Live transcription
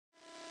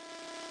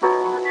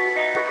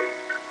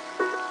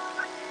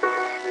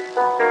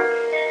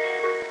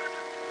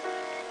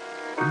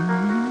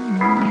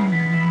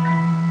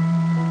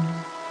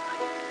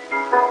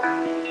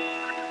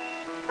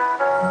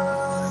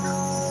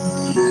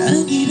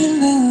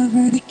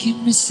lover to keep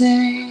me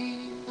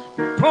sane.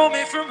 Pull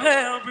me from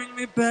hell, bring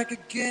me back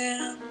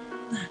again.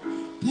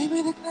 Play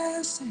me the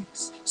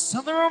classics,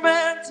 something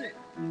romantic.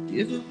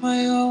 Give it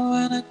my all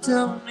and I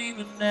don't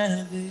even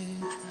have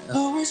it. I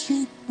always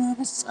dream of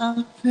a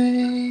silent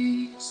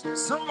face,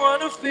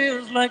 someone who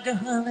feels like a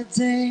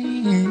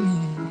holiday.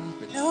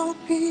 But no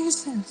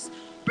pieces,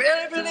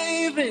 barely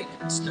believing,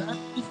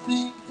 starting to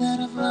think that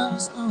I've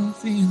lost all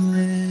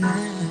feeling.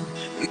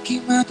 You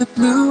came out the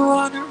blue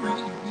on a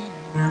rainy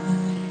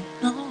night,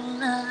 no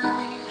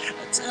lie.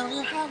 I tell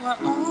you how I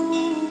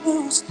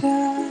almost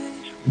died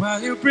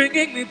while you're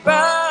bringing me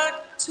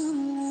back to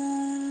life.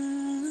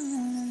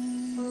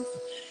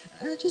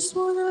 I just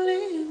wanna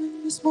live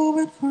in this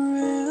moment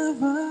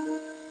forever.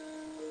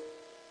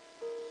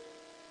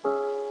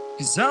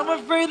 'Cause I'm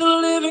afraid the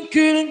living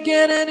couldn't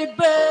get any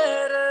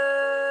better.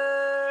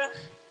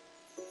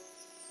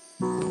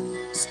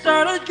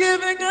 Started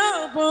giving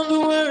up on the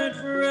word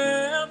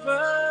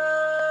forever,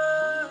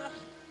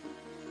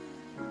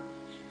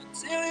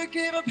 until you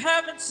gave up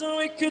heaven so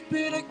we could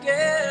be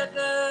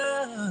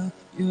together.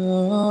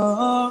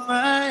 You're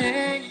my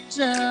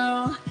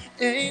angel,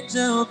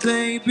 angel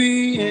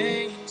baby,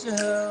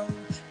 angel.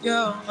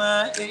 You're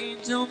my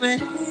angel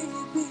baby,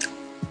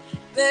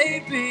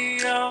 baby,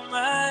 you're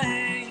my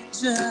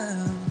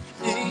angel,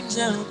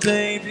 angel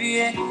baby,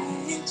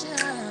 angel,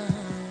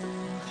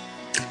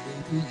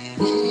 baby,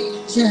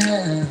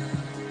 angel,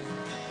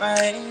 my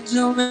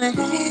angel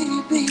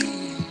baby,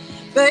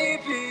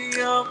 baby,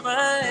 you're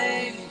my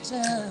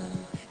angel,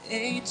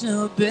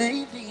 angel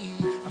baby.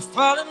 I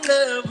fall in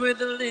love with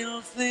the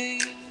little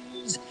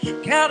things,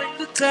 counting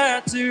the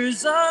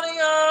tattoos on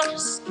your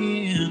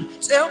skin.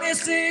 Tell me a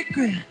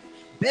secret,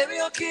 baby,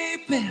 I'll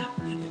keep it.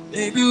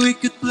 Maybe we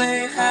could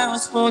play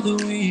house for the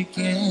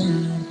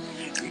weekend.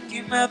 We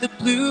came out the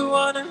blue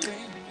on a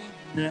rainy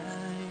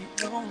night,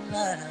 don't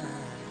lie.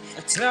 I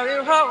tell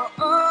you how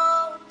I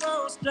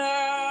almost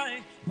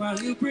died while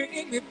you're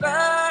bringing me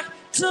back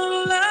to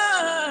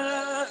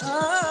life.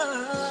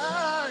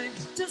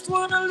 Just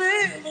wanna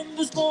live in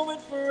this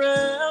moment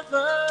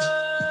forever.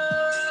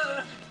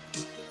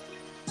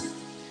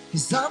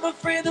 'Cause I'm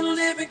afraid the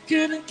living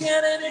couldn't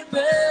get any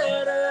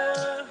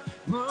better.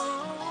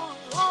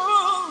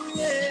 Oh,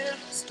 yeah.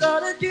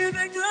 Started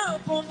giving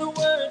up on the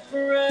word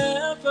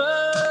forever,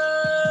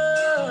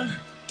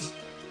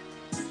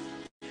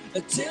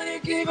 until you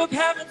gave up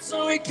heaven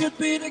so we could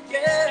be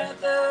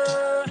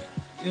together.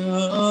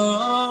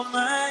 You're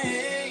my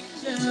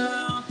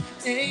angel,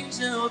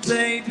 angel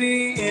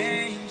baby,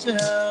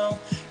 angel.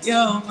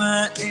 You're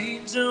my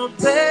angel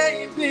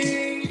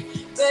baby,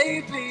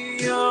 baby,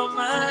 you're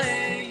my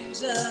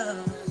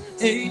angel,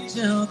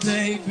 angel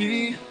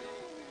baby.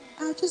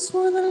 I just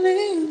wanna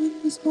live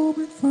in this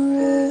moment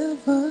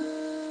forever.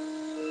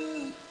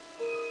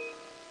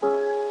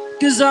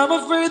 'Cause I'm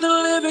afraid the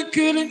living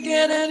couldn't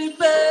get any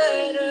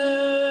better.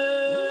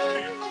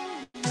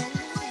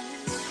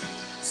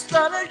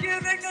 Started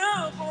giving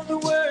up on the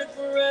word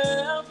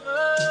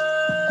forever,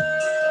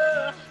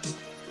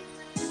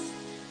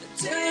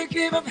 until you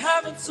gave up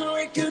heaven so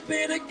we could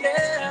be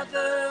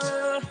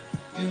together.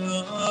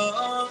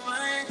 You're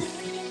my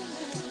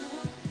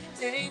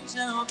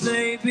angel,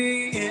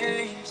 baby,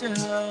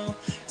 angel.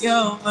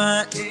 You're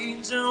my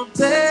angel,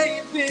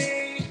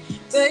 baby,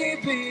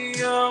 baby,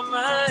 you're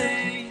my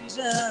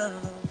angel,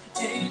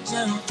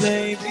 angel,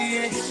 baby,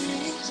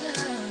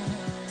 angel,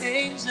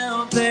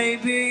 angel,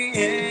 baby,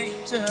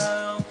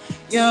 angel.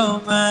 You're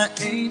my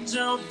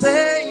angel,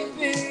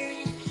 baby,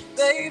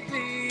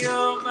 baby,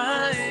 you're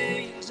my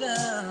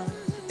angel,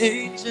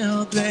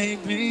 angel,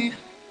 baby.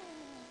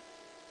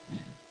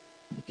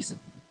 Thank you so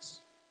much.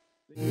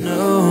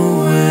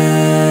 Noel,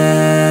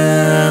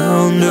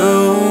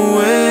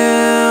 Noel,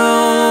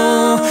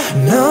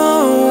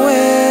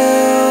 Noel,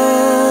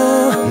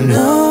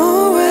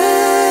 Noel.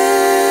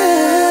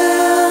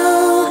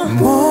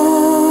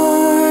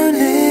 Born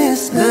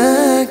is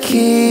the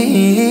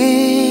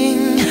King.